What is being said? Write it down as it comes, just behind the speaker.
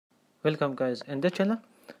Welcome guys in the channel,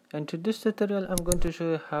 and to this tutorial I'm going to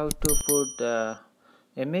show you how to put the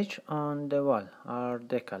image on the wall or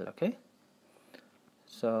decal. Okay,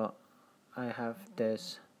 so I have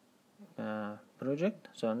this project,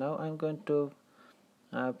 so now I'm going to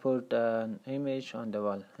put an image on the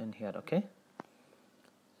wall in here. Okay,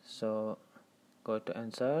 so go to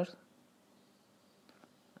insert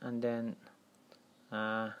and then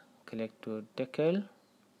click to decal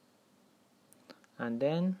and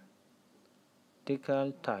then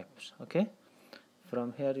decal types. Okay,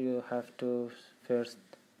 from here you have to first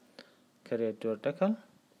create your decal.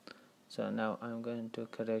 So now I'm going to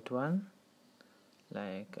create one,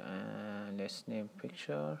 like let's name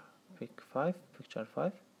picture picture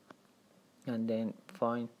 5, and then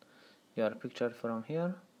find your picture from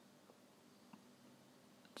here.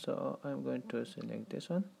 So I'm going to select this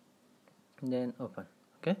one, then open.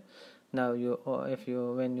 Okay, now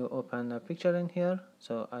when you open a picture in here,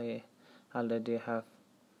 so I already have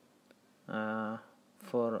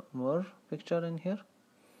 4 more picture in here,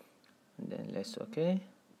 and then let's okay.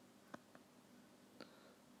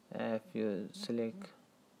 If you select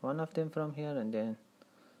one of them from here and then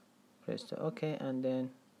press the OK, and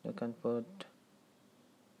then you can put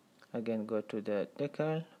again, go to the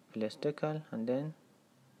decal, place decal, and then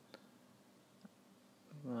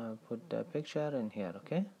put the picture in here.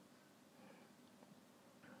 Okay,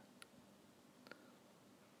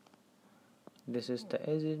 this is the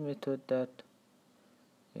easy method that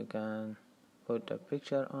you can put a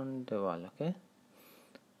picture on the wall. Okay,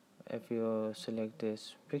 if you select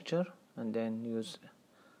this picture and then use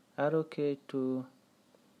arrow key to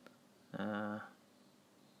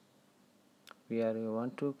where you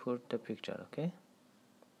want to put the picture. Okay,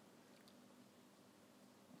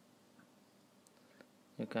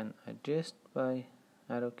 you can adjust by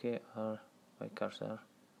arrow key or by cursor.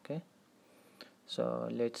 Okay, so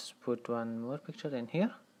let's put one more picture in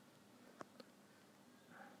here.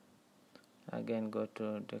 Again, go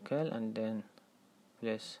to decal and then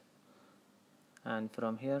place, and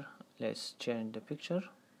from here let's change the picture.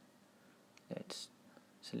 Let's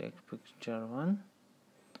select picture 1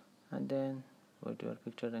 and then put your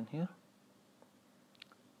picture in here.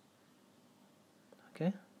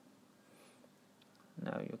 Okay,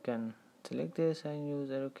 now you can select this and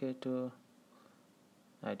use arrow key to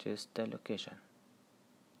adjust the location.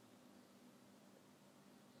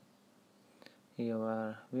 You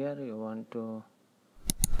are where you want to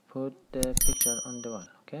put the picture on the wall.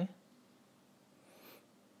 Okay,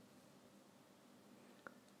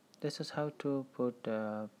 this is how to put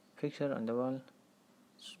a picture on the wall,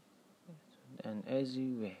 an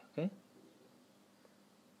easy way. Okay,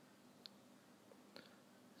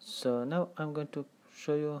 so now I'm going to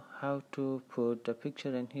show you how to put a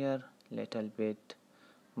picture in here little bit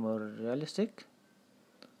more realistic.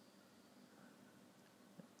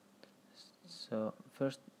 So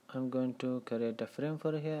first I'm going to create a frame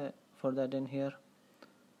for that in here.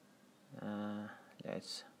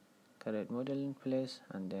 Let's create model in place,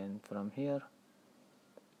 and then from here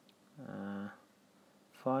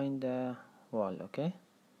find the wall. Okay,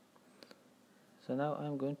 so now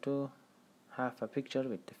I'm going to have a picture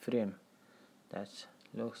with the frame that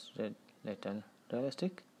looks little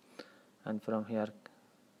realistic, and from here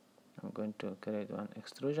I'm going to create one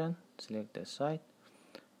extrusion. Select the side,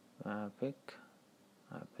 pick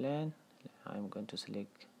a plane. I'm going to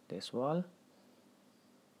select this wall,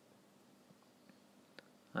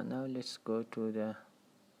 and now let's go to the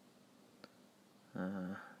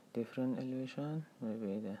different elevation,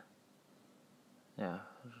 maybe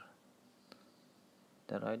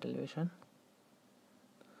the right elevation,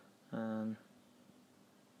 and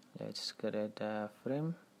let's create a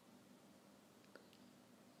frame.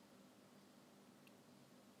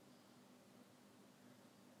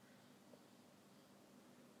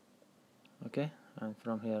 Okay, and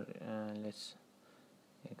from here let's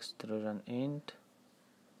extrusion end,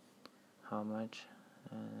 how much,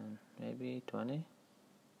 maybe 20.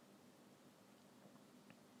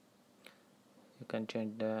 You can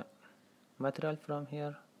change the material from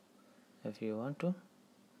here if you want to.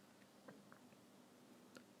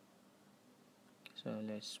 So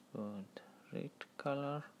let's put red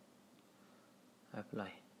color,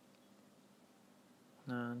 apply,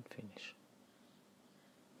 and finish.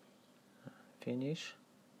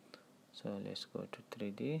 So let's go to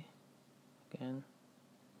 3D again.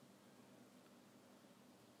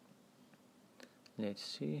 Let's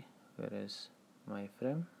see, where is my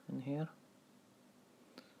frame in here?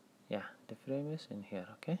 Yeah, the frame is in here.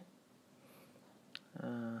 Okay,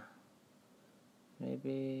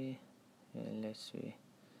 maybe let's see,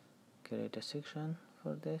 create a section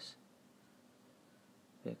for this.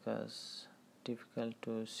 because difficult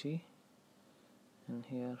to see in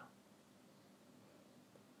here.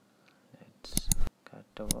 Let's cut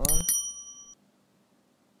the wall.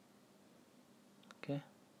 Okay,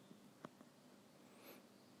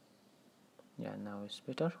 yeah, now it's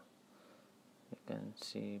better, you can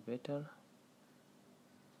see better.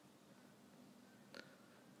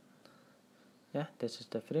 Yeah, this is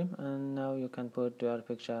the frame, and now you can put your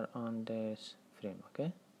picture on this frame.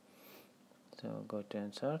 Okay, so go to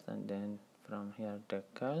insert, and then from here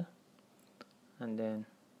decal, and then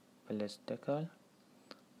place decal,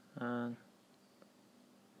 and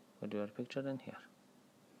put your picture in here.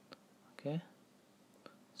 Okay,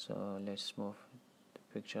 so let's move the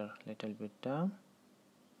picture a little bit down,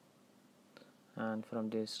 and from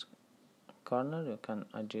this corner you can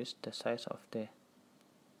adjust the size of the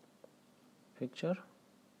picture.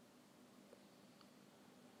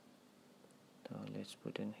 So let's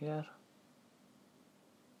put in here.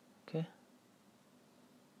 Okay,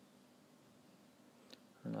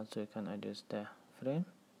 and also you can adjust the frame.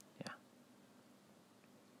 Yeah,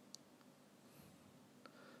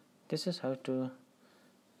 this is how to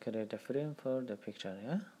create a frame for the picture.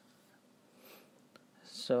 Yeah,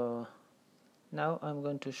 so now I'm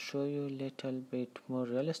going to show you a little bit more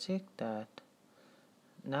realistic. That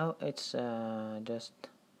now it's just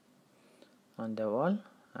on the wall,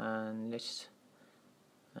 and let's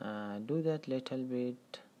do that little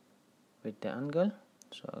bit with the angle.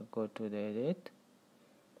 So go to the edit,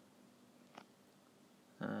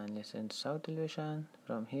 and let's in south elevation.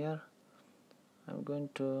 From here I'm going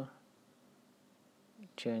to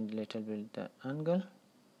change little bit the angle.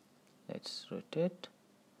 Let's rotate,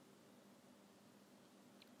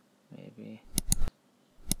 maybe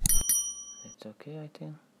it's okay, I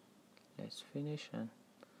think. Let's finish and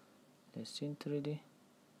let's see in 3D.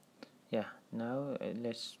 Yeah, now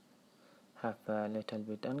let's have a little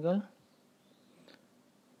bit angle.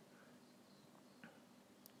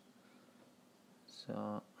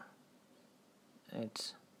 So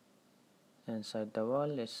it's inside the wall,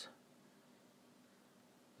 let's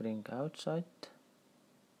bring outside.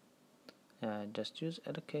 Just use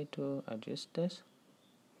arrow to adjust this.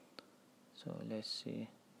 So let's see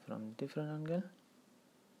from different angle.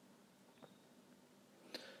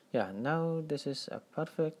 Yeah, now this is a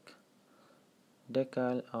perfect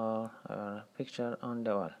decal or picture on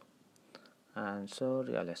the wall, and so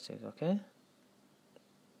realistic. Okay,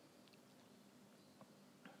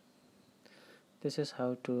 this is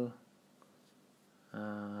how to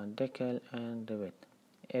decal and Revit.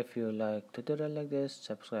 If you like tutorial like this,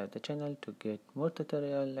 subscribe the channel to get more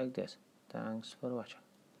tutorial like this. Thanks for watching.